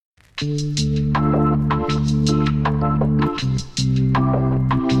Okay,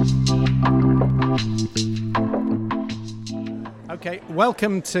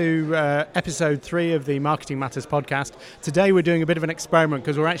 welcome to episode 3 of the Marketing Matters podcast. Today we're doing a bit of an experiment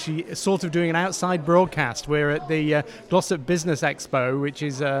because we're actually sort of doing an outside broadcast. We're at the Glossop Business Expo, which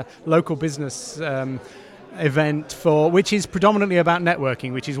is a local business event which is predominantly about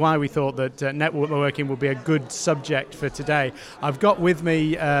networking, which is why we thought that networking would be a good subject for today. I've got with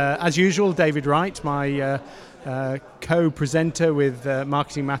me, as usual, David Wright, my co-presenter with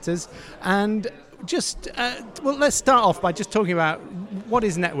Marketing Matters, and just, let's start off by just talking about what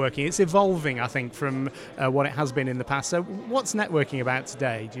is networking. It's evolving, I think, from what it has been in the past. So what's networking about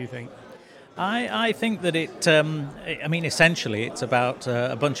today, do you think? I think that essentially it's about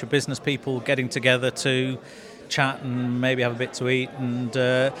a bunch of business people getting together to chat and maybe have a bit to eat. And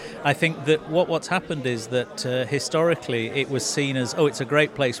I think that what's happened is that historically it was seen as, it's a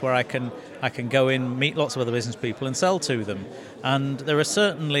great place where I can go in, meet lots of other business people and sell to them. And there are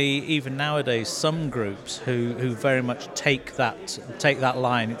certainly, even nowadays, some groups who very much take that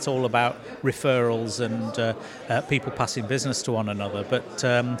line. It's all about referrals and people passing business to one another. But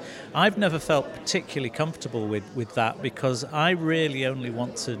I've never felt particularly comfortable with that, because I really only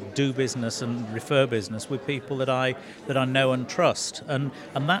want to do business and refer business with people that I know and trust. And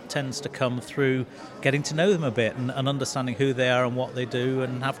that tends to come through getting to know them a bit and understanding who they are and what they do,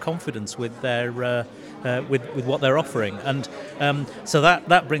 and have confidence with their with what they're offering. And so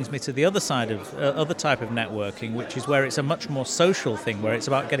that brings me to the other side of other type of networking, which is where it's a much more social thing, where it's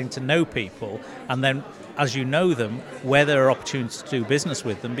about getting to know people, and then as you know them, where there are opportunities to do business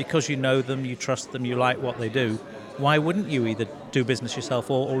with them, because you know them, you trust them, you like what they do. Why wouldn't you either do business yourself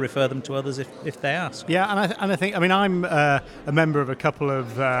or refer them to others if they ask? Yeah, and I think, I'm a member of a couple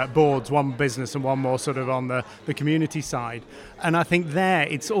of boards, one business and one more sort of on the community side. And I think there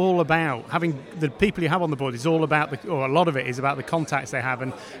it's all about having the people you have on the board. It's all about a lot of it is about the contacts they have.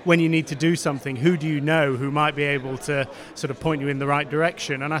 And when you need to do something, who do you know who might be able to sort of point you in the right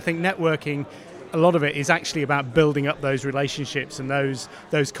direction? And I think networking, a lot of it is actually about building up those relationships and those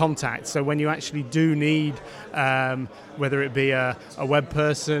contacts. So when you actually do need, whether it be a web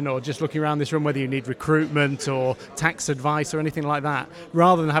person or just looking around this room, whether you need recruitment or tax advice or anything like that,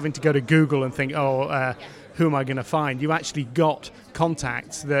 rather than having to go to Google and think, who am I going to find? You actually got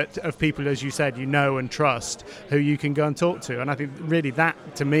contacts of people, as you said, you know and trust, who you can go and talk to. And I think really that,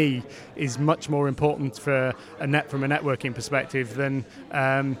 to me, is much more important from a networking perspective than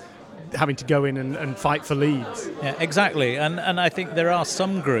having to go in and fight for leads. Yeah, exactly. And I think there are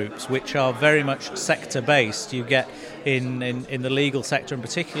some groups which are very much sector-based. You get in the legal sector, and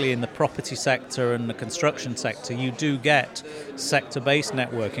particularly in the property sector and the construction sector, you do get sector-based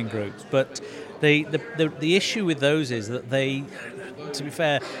networking groups. But the issue with those is that they, to be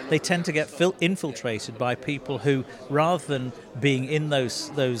fair, they tend to get infiltrated by people who, rather than being in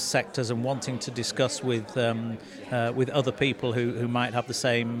those sectors and wanting to discuss with other people who might have the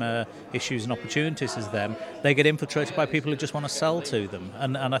same issues and opportunities as them, they get infiltrated by people who just want to sell to them.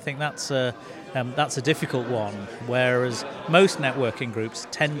 And I think that's a difficult one. Whereas most networking groups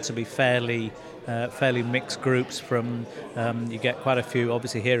tend to be fairly mixed groups. From you get quite a few,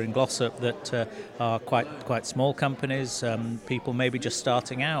 obviously here in Glossop, that are quite small companies, people maybe just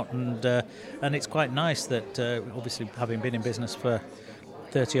starting out, and it's quite nice that obviously having been in business for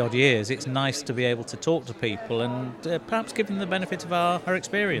 30 odd years, it's nice to be able to talk to people and perhaps give them the benefit of our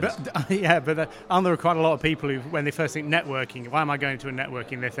experience. But there are quite a lot of people who, when they first think networking, why am I going to a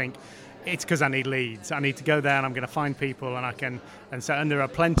networking, they think it's because I need leads. I need to go there and I'm going to find people, and there are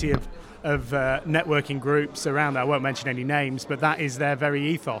plenty of networking groups around there. I won't mention any names, but that is their very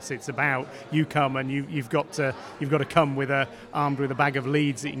ethos. It's about you come and you've got to come armed with a bag of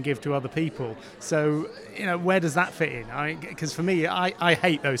leads that you can give to other people. So where does that fit in? Because for me, I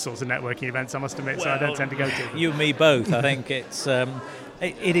hate those sorts of networking events, I must admit. So I don't tend to go to them. You and me both. I think it's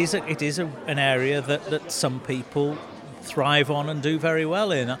it is an area that some people thrive on and do very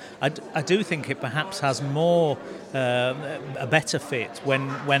well in. I do think it perhaps has more a better fit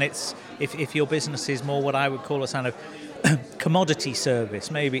when it's if your business is more what I would call a kind of commodity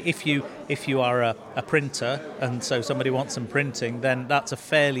service. Maybe if you are a printer and so somebody wants some printing, then that's a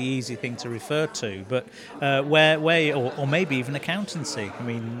fairly easy thing to refer to. But or maybe even accountancy. I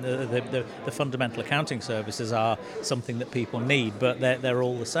mean, the fundamental accounting services are something that people need, but they're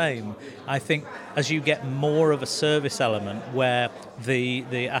all the same. I think as you get more of a service element where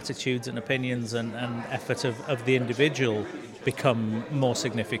the attitudes and opinions and effort of the individual become more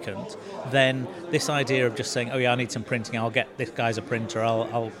significant, then this idea of just saying, oh yeah, I need some printing, I'll get this guy's a printer,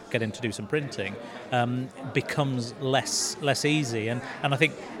 I'll get him to do some printing, becomes less easy. And I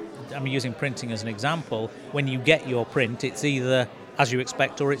think I'm using printing as an example, when you get your print, it's either as you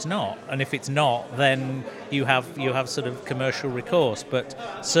expect or it's not. And if it's not, then you have sort of commercial recourse. But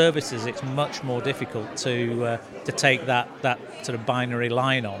services, it's much more difficult to take that sort of binary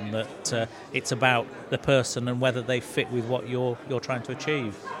line on that it's about the person and whether they fit with what you're trying to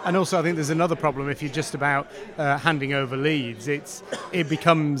achieve. And also, I think there's another problem if you're just about handing over leads. It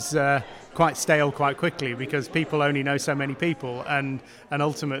becomes quite stale quite quickly because people only know so many people, and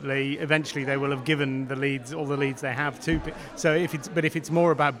ultimately, eventually, they will have given all the leads they have to. So if it's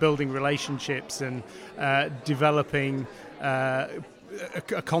more about building relationships and developing a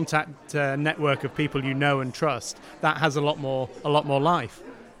contact network of people you know and trust, that has a lot more life.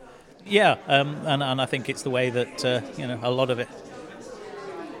 Yeah, and I think it's the way that a lot of it.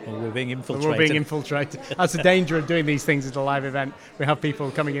 Well, we're being infiltrated. That's the danger of doing these things at a live event. We have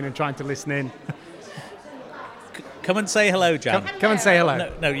people coming in and trying to listen in. Come and say hello, Jan. Come and say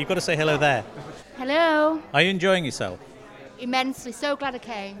hello. No, you've got to say hello there. Hello. Are you enjoying yourself? Immensely. So glad I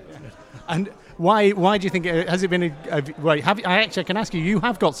came. And why do you think has it been I can ask you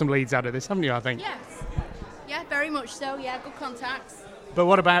have got some leads out of this, haven't you, I think? Yes. Yeah, very much so. Yeah, good contacts. But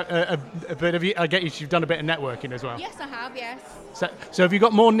what about I get you've done a bit of networking as well? Yes, I have, yes. So have you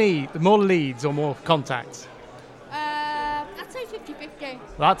got more leads or more contacts? I'd say 50-50.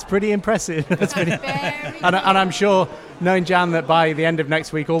 That's pretty impressive. That's very and I'm sure, knowing Jan, that by the end of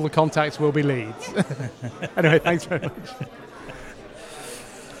next week all the contacts will be leads. Anyway, thanks very much.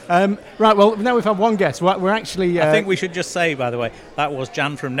 Right, well, now we've had one guest. We're actually... I think we should just say, by the way, that was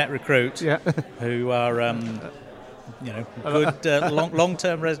Jan from NetRecruit, who are... good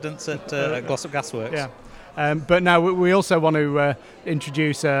long-term residents at Glossop Gasworks. Yeah. But now we also want to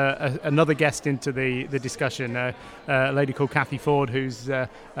introduce another guest into the discussion, a lady called Kathy Ford, who's a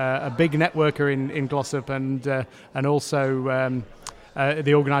big networker in Glossop and also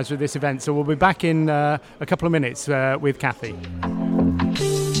the organiser of this event. So we'll be back in a couple of minutes with Kathy.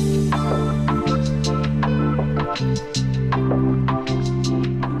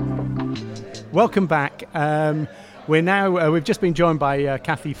 Welcome back. We've just been joined by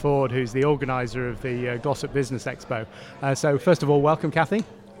Kathy Ford, who's the organiser of the Glossop Business Expo. So first of all, welcome, Kathy.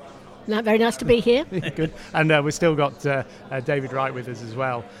 Very nice to be here. Good. And we've still got David Wright with us as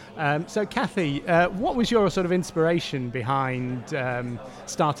well. So Kathy, what was your sort of inspiration behind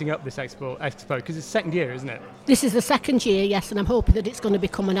starting up this expo? Because it's the second year, isn't it? This is the second year, yes, and I'm hoping that it's going to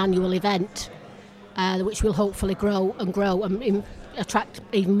become an annual event, which will hopefully grow and attract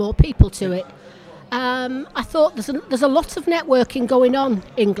even more people to it. I thought there's a lot of networking going on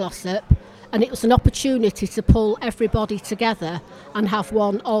in Glossop, and it was an opportunity to pull everybody together and have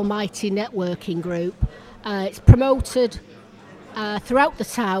one almighty networking group. It's promoted throughout the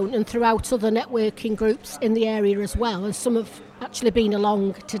town and throughout other networking groups in the area as well, and some have actually been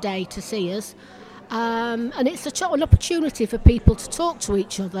along today to see us. And it's an opportunity for people to talk to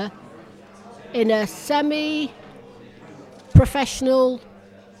each other in a semi-professional,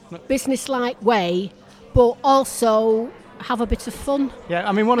 business-like way, but also have a bit of fun. Yeah,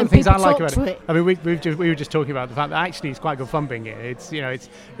 I mean, one of the things I like about it. I mean, we were just talking about the fact that actually it's quite good fun being here. It's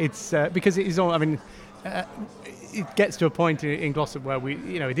because it is all. I mean, it gets to a point in Glossop where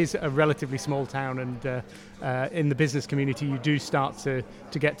it is a relatively small town, and in the business community you do start to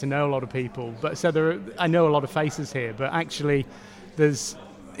get to know a lot of people. But I know a lot of faces here, but actually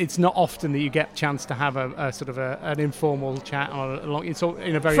it's not often that you get a chance to have a sort of an informal chat it's all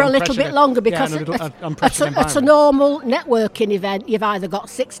in a very for a little bit longer, because at a normal networking event you've either got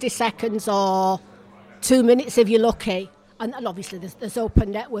 60 seconds or 2 minutes if you're lucky, and obviously there's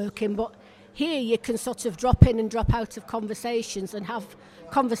open networking, but here you can sort of drop in and drop out of conversations and have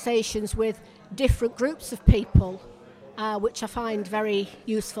conversations with different groups of people, which I find very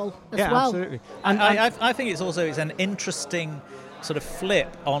useful as well. Yeah, absolutely. And I think it's an interesting sort of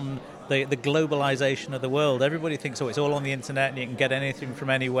flip on the globalization of the world. Everybody thinks, it's all on the internet and you can get anything from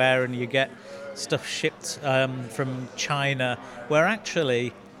anywhere and you get stuff shipped from China, where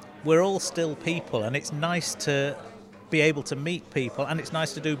actually we're all still people, and it's nice to be able to meet people, and it's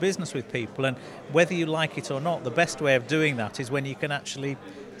nice to do business with people, and whether you like it or not, the best way of doing that is when you can actually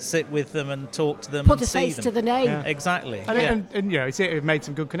sit with them and talk to them, put and see them. Put a face to the name. Yeah. Exactly. And we've made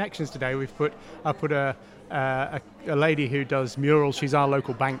some good connections today. I put a lady who does murals. She's our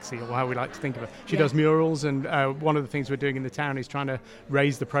local Banksy, or how we like to think of her. She does murals, and one of the things we're doing in the town is trying to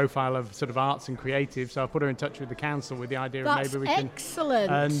raise the profile of sort of arts and creative. So I put her in touch with the council with the idea of maybe we can.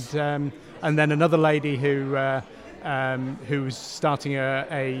 Excellent. And then another lady who who's starting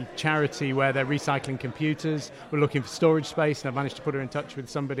a charity where they're recycling computers. We're looking for storage space, and I've managed to put her in touch with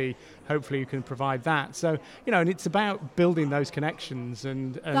somebody, hopefully, who can provide that. So, and it's about building those connections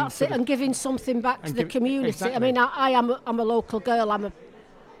and that's it, and giving something back to the community. Exactly. I mean, I'm a local girl. I'm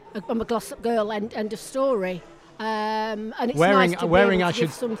a Glossop girl. End of story. And it's nice to be able to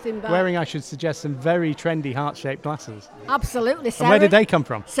give something back. Wearing, I should suggest, some very trendy heart-shaped glasses. Absolutely, Sarah. And where did they come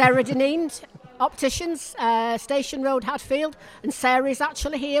from? Sarah Deneen, Opticians, Station Road, Hadfield, and Sarah is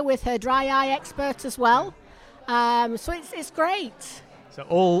actually here with her dry eye expert as well. So it's great. So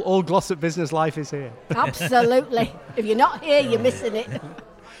all Glossop business life is here. Absolutely. If you're not here, you're missing it.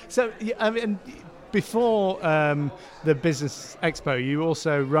 So, I mean, before the Business Expo, you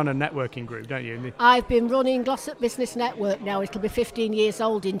also run a networking group, don't you? I've been running Glossop Business Network now. It'll be 15 years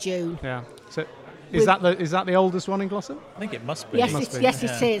old in June. Yeah. So is that the oldest one in Glossop? I think it must be. Yes,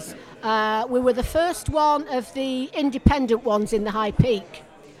 it is. We were the first one of the independent ones in the High Peak,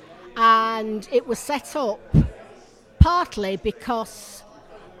 and it was set up partly because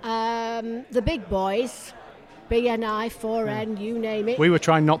the big boys, BNI, 4N, you name it. We were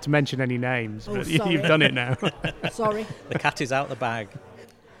trying not to mention any names, but you've done it now. Sorry. The cat is out the bag.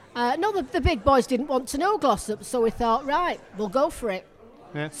 No, the big boys didn't want to know Glossop, so we thought, right, we'll go for it.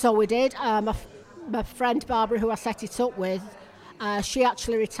 Yeah. So we did. My friend Barbara, who I set it up with, she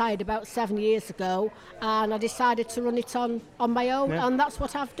actually retired about 7 years ago, and I decided to run it on my own, and that's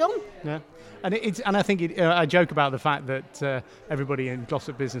what I've done. Yeah. And I think I joke about the fact that everybody in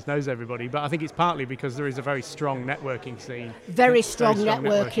Glossop business knows everybody, but I think it's partly because there is a very strong networking scene. Very strong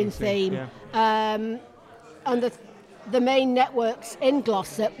networking theme. Yeah. And the main networks in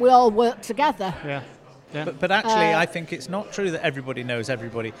Glossop, we all work together. Yeah. Yeah. But actually, I think it's not true that everybody knows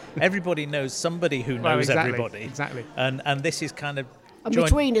everybody. Everybody knows somebody who knows everybody. Exactly. And this is kind of. And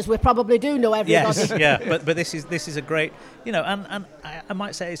between us, we probably do know everybody. Yes, yeah. But this is a great, and I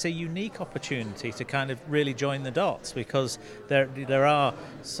might say it's a unique opportunity to kind of really join the dots, because there are,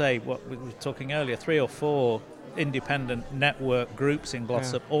 say, what we were talking earlier, 3 or 4 independent network groups in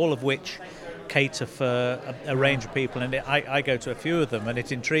Glossop, all of which cater for a range of people, and I go to a few of them, and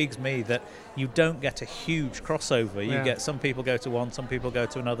it intrigues me that you don't get a huge crossover. You get some people go to one, some people go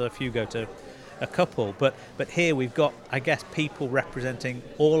to another, a few go to a couple, but here we've got, I guess, people representing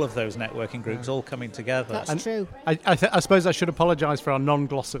all of those networking groups all coming together. That's true. I suppose I should apologise for our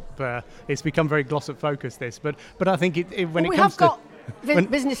non-Glossop. It's become very Glossop focused, this, but I think when it comes to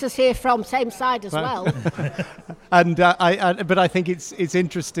businesses here from same side as well. And but I think it's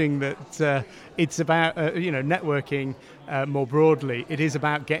interesting that it's about networking more broadly. It is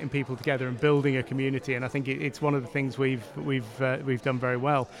about getting people together and building a community, and I think it's one of the things we've done very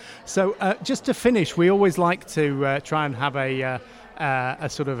well. So just to finish, we always like to try and have a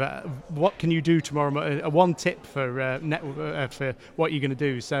sort of what can you do tomorrow? One tip for for what you're going to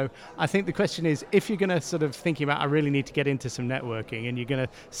do. So I think the question is, if you're going to sort of thinking about, I really need to get into some networking, and you're going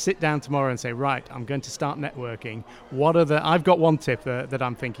to sit down tomorrow and say, right, I'm going to start networking. I've got one tip that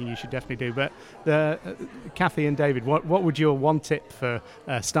I'm thinking you should definitely do. But Kathy and David, what would your one tip for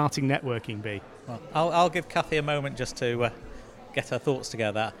starting networking be? Well, I'll give Kathy a moment just to get her thoughts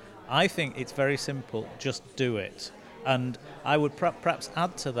together. I think it's very simple. Just do it. And I would perhaps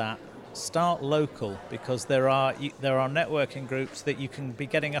add to that, start local, because there are networking groups that you can be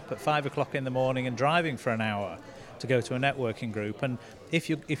getting up at 5 o'clock in the morning and driving for an hour to go to a networking group. And if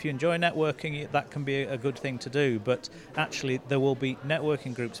you enjoy networking, that can be a good thing to do. But actually, there will be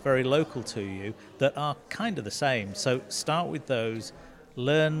networking groups very local to you that are kind of the same. So start with those.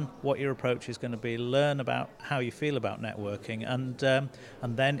 Learn what your approach is going to be. Learn about how you feel about networking,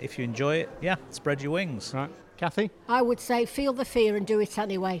 and then if you enjoy it, spread your wings. Right. Kathy? I would say feel the fear and do it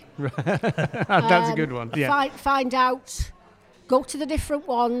anyway. That's a good one. Yeah. Find out, go to the different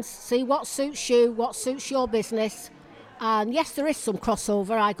ones, see what suits you, what suits your business. And yes, there is some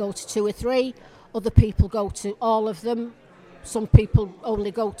crossover. I go to 2 or 3. Other people go to all of them. Some people only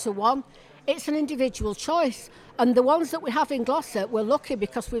go to one. It's an individual choice. And the ones that we have in Glossop, we're lucky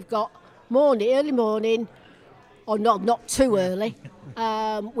because we've got early morning, or not too early.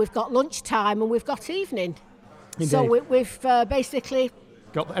 We've got lunchtime and we've got evening. Indeed. So we've basically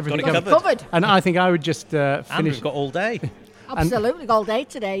got everything covered. And I think I would just finish. And we've got all day. Absolutely, all day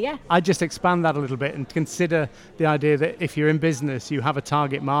today, yeah. I'd just expand that a little bit and consider the idea that if you're in business, you have a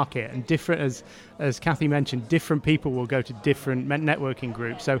target market, and different, as Kathy mentioned, different people will go to different networking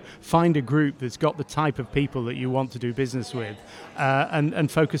groups. So find a group that's got the type of people that you want to do business with, and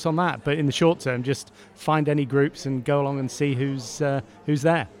focus on that. But in the short term, just find any groups and go along and see who's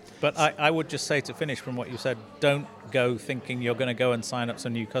there. But I would just say, to finish from what you said, don't go thinking you're going to go and sign up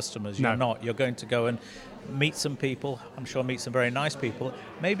some new customers. You're not. You're going to go and meet some people, I'm sure meet some very nice people,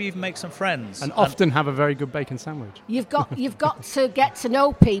 maybe even make some friends. And often have a very good bacon sandwich. You've got to get to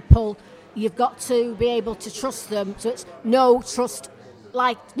know people. You've got to be able to trust them. So it's no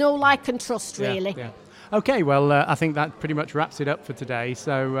like and trust, really. Yeah. Okay, well, I think that pretty much wraps it up for today.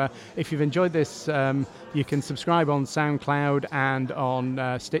 So if you've enjoyed this, you can subscribe on SoundCloud and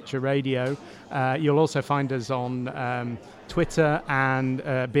on Stitcher Radio. You'll also find us on Twitter and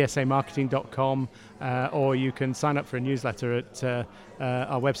bsamarketing.com, or you can sign up for a newsletter at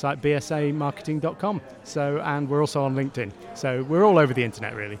our website, bsamarketing.com. And we're also on LinkedIn. So we're all over the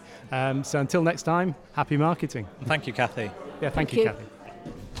internet, really. So until next time, happy marketing. Thank you, Kathy. Yeah, thank you, Kathy.